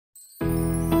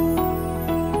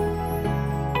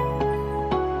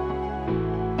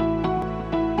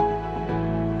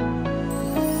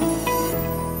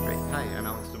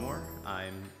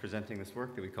presenting this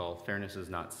work that we call Fairness is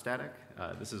Not Static.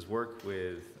 This is work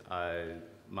with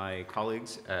my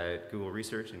colleagues at Google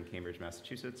Research in Cambridge,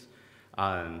 Massachusetts,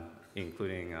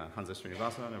 including Hansa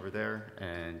Srinivasan over there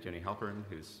and Jenny Halpern,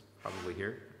 who's probably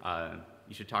here.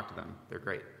 You should talk to them. They're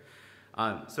great.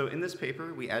 So in this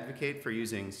paper, we advocate for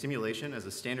using simulation as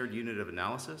a standard unit of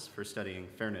analysis for studying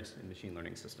fairness in machine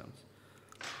learning systems.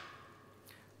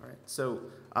 All right, so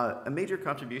a major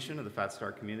contribution of the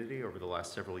FATSTAR community over the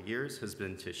last several years has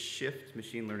been to shift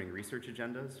machine learning research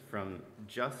agendas from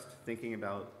just thinking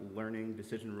about learning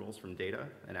decision rules from data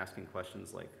and asking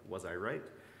questions like, was I right?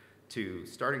 To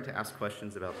starting to ask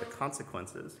questions about the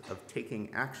consequences of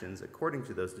taking actions according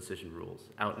to those decision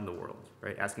rules out in the world,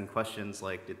 right? Asking questions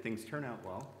like, did things turn out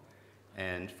well,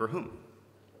 and for whom?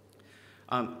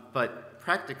 But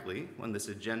practically, when this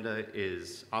agenda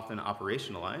is often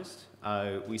operationalized,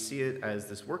 we see it as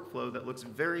this workflow that looks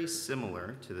very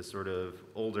similar to the sort of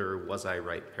older was I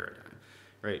right paradigm,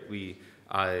 right? We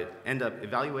end up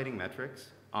evaluating metrics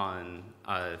on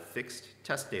fixed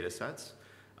test data sets.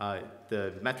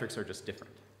 The metrics are just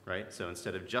different, right? So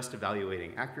instead of just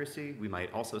evaluating accuracy, we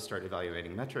might also start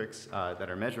evaluating metrics that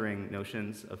are measuring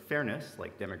notions of fairness,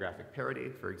 like demographic parity.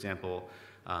 For example,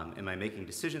 am I making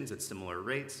decisions at similar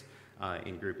rates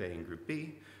in Group A and Group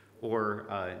B? Or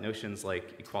notions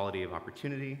like equality of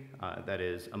opportunity, that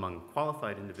is, among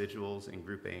qualified individuals in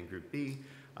Group A and Group B,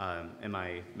 am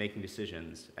I making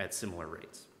decisions at similar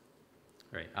rates?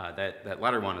 Right. That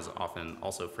latter one is often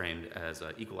also framed as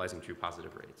equalizing true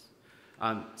positive rates.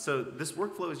 So this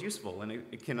workflow is useful, and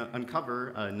it can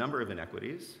uncover a number of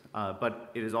inequities, but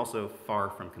it is also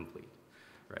far from complete.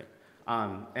 Right.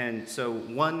 And so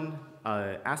one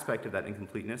aspect of that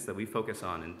incompleteness that we focus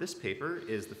on in this paper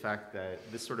is the fact that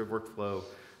this sort of workflow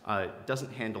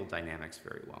doesn't handle dynamics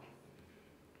very well.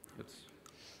 Oops.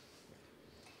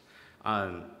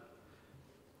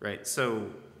 Right. So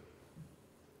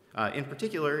in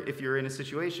particular, if you're in a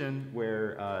situation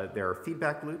where there are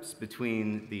feedback loops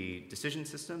between the decision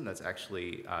system that's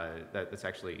actually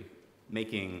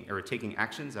making or taking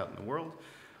actions out in the world,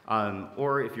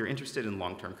 or if you're interested in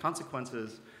long-term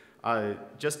consequences,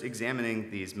 just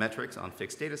examining these metrics on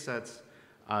fixed data sets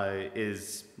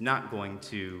is not going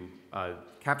to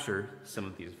capture some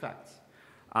of these effects.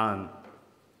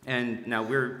 And now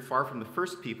we're far from the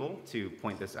first people to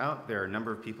point this out. There are a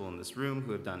number of people in this room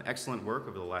who have done excellent work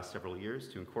over the last several years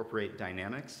to incorporate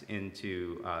dynamics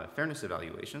into fairness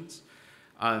evaluations.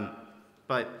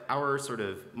 But our sort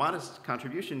of modest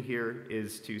contribution here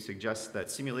is to suggest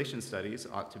that simulation studies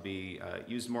ought to be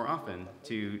used more often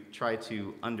to try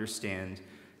to understand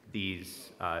these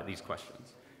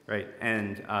questions, right?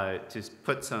 And to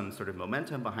put some sort of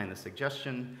momentum behind the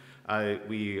suggestion,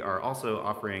 we are also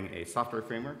offering a software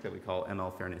framework that we call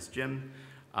ML Fairness Gym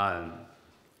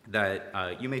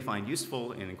that you may find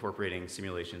useful in incorporating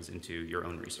simulations into your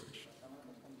own research.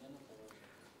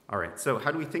 All right, so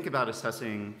how do we think about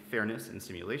assessing fairness in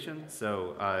simulation?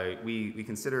 So we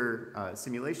consider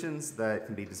simulations that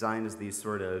can be designed as these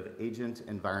sort of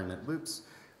agent-environment loops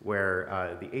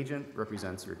where the agent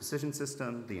represents your decision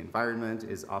system, the environment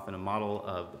is often a model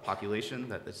of the population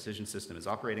that the decision system is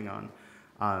operating on,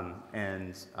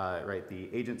 right, the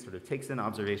agent sort of takes in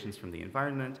observations from the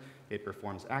environment, it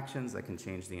performs actions that can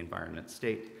change the environment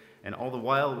state, and all the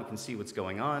while we can see what's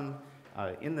going on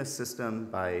in this system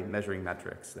by measuring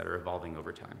metrics that are evolving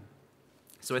over time.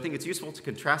 So I think it's useful to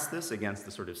contrast this against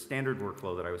the sort of standard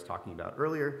workflow that I was talking about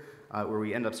earlier, where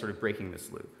we end up sort of breaking this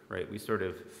loop, right? We sort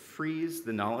of freeze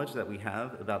the knowledge that we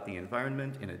have about the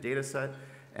environment in a data set,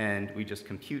 and we just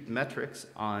compute metrics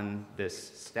on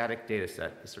this static data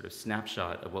set, this sort of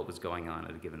snapshot of what was going on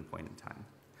at a given point in time.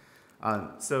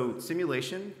 So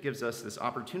simulation gives us this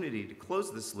opportunity to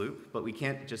close this loop, but we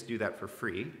can't just do that for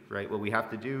free, right? What we have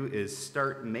to do is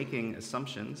start making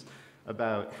assumptions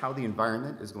about how the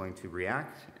environment is going to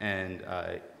react and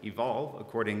evolve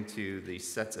according to the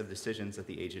sets of decisions that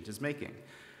the agent is making.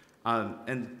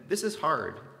 And this is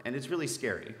hard, and it's really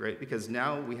scary, right? Because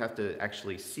now we have to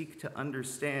actually seek to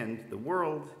understand the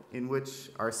world in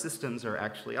which our systems are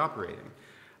actually operating.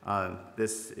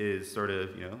 This is sort of,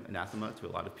 anathema to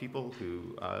a lot of people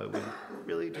who would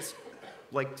really just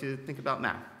like to think about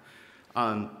math.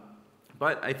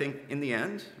 But I think in the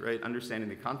end, right, understanding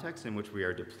the context in which we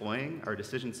are deploying our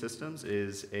decision systems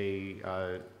is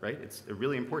it's a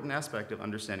really important aspect of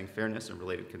understanding fairness and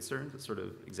related concerns. It's sort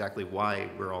of exactly why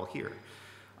we're all here.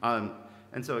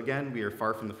 And so again, we are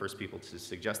far from the first people to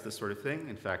suggest this sort of thing.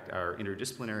 In fact, our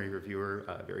interdisciplinary reviewer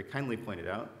very kindly pointed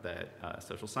out that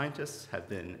social scientists have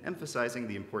been emphasizing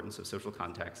the importance of social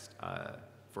context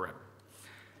forever.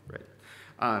 Right.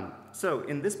 So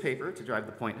in this paper, to drive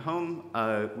the point home,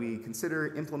 we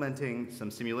consider implementing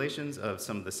some simulations of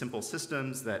some of the simple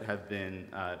systems that have been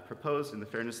proposed in the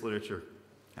fairness literature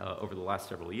over the last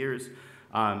several years.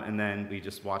 And then we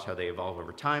just watch how they evolve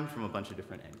over time from a bunch of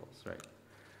different angles, right?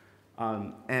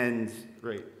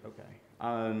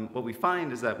 What we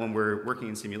find is that when we're working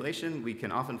in simulation, we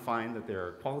can often find that there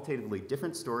are qualitatively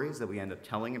different stories that we end up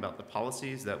telling about the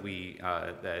policies that we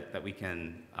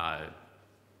often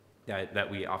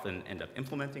end up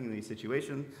implementing in these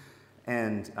situations.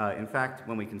 And in fact,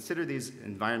 when we consider these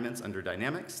environments under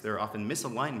dynamics, there are often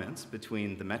misalignments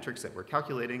between the metrics that we're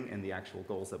calculating and the actual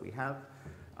goals that we have.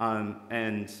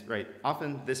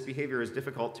 Often this behavior is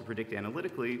difficult to predict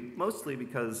analytically, mostly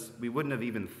because we wouldn't have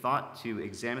even thought to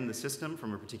examine the system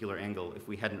from a particular angle if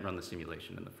we hadn't run the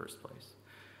simulation in the first place.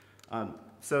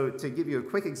 So to give you a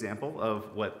quick example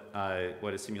of what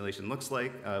a simulation looks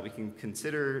like, we can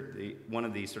consider one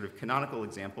of the sort of canonical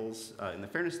examples in the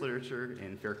fairness literature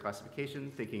in fair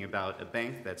classification, thinking about a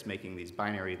bank that's making these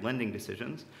binary lending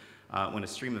decisions when a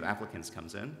stream of applicants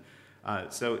comes in.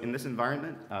 So in this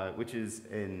environment, which is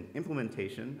an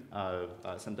implementation of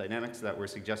some dynamics that were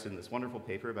suggested in this wonderful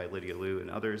paper by Lydia Liu and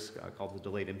others called The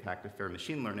Delayed Impact of Fair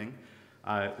Machine Learning,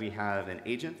 we have an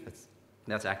agent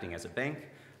that's acting as a bank.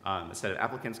 A set of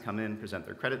applicants come in, present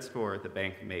their credit score, the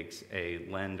bank makes a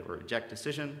lend or reject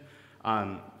decision. We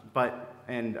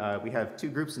have two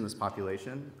groups in this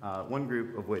population, one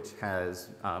group of which has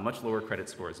much lower credit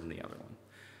scores than the other one.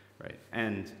 Right.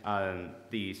 And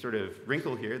the sort of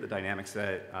wrinkle here, the dynamics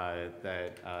that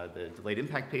the delayed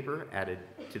impact paper added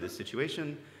to this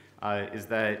situation is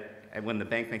that when the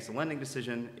bank makes a lending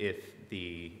decision, if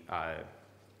the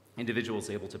individual is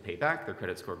able to pay back, their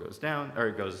credit score goes down, or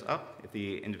goes up. If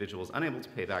the individual is unable to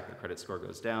pay back, their credit score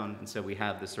goes down. And so we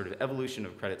have this sort of evolution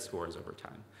of credit scores over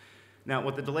time. Now,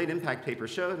 what the delayed impact paper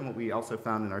showed, and what we also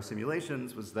found in our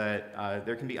simulations, was that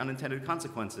there can be unintended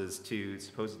consequences to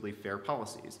supposedly fair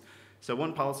policies. So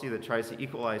one policy that tries to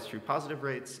equalize true positive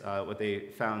rates, what they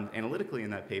found analytically in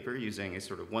that paper using a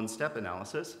sort of one-step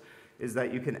analysis, is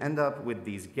that you can end up with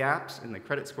these gaps in the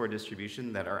credit score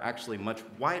distribution that are actually much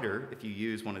wider if you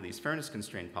use one of these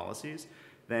fairness-constrained policies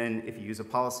than if you use a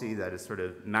policy that is sort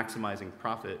of maximizing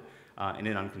profit in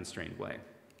an unconstrained way.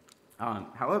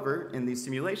 However, in these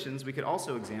simulations, we could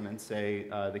also examine, say,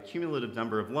 the cumulative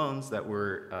number of loans that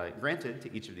were granted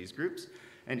to each of these groups.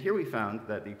 And here we found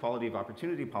that the equality of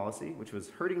opportunity policy, which was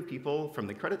hurting people from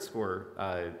the credit score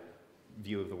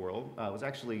view of the world, was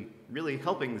actually really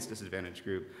helping this disadvantaged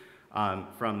group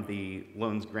from the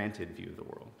loans granted view of the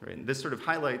world. Right? And this sort of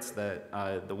highlights that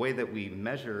the way that we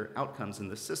measure outcomes in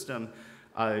the system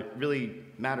really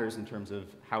matters in terms of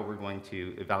how we're going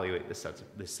to evaluate this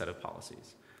set of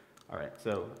policies. All right,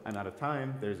 so I'm out of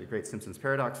time. There's a great Simpson's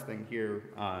paradox thing here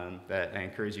that I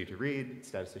encourage you to read.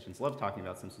 Statisticians love talking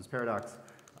about Simpson's paradox.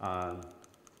 What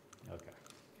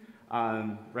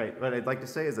I'd like to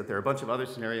say is that there are a bunch of other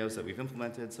scenarios that we've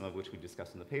implemented, some of which we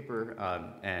discussed in the paper,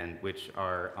 and which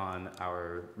are on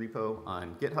our repo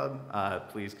on GitHub.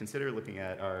 Please consider looking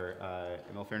at our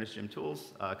ML Fairness Gym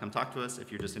tools. Come talk to us if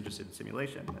you're just interested in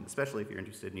simulation, and especially if you're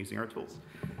interested in using our tools.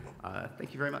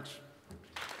 Thank you very much.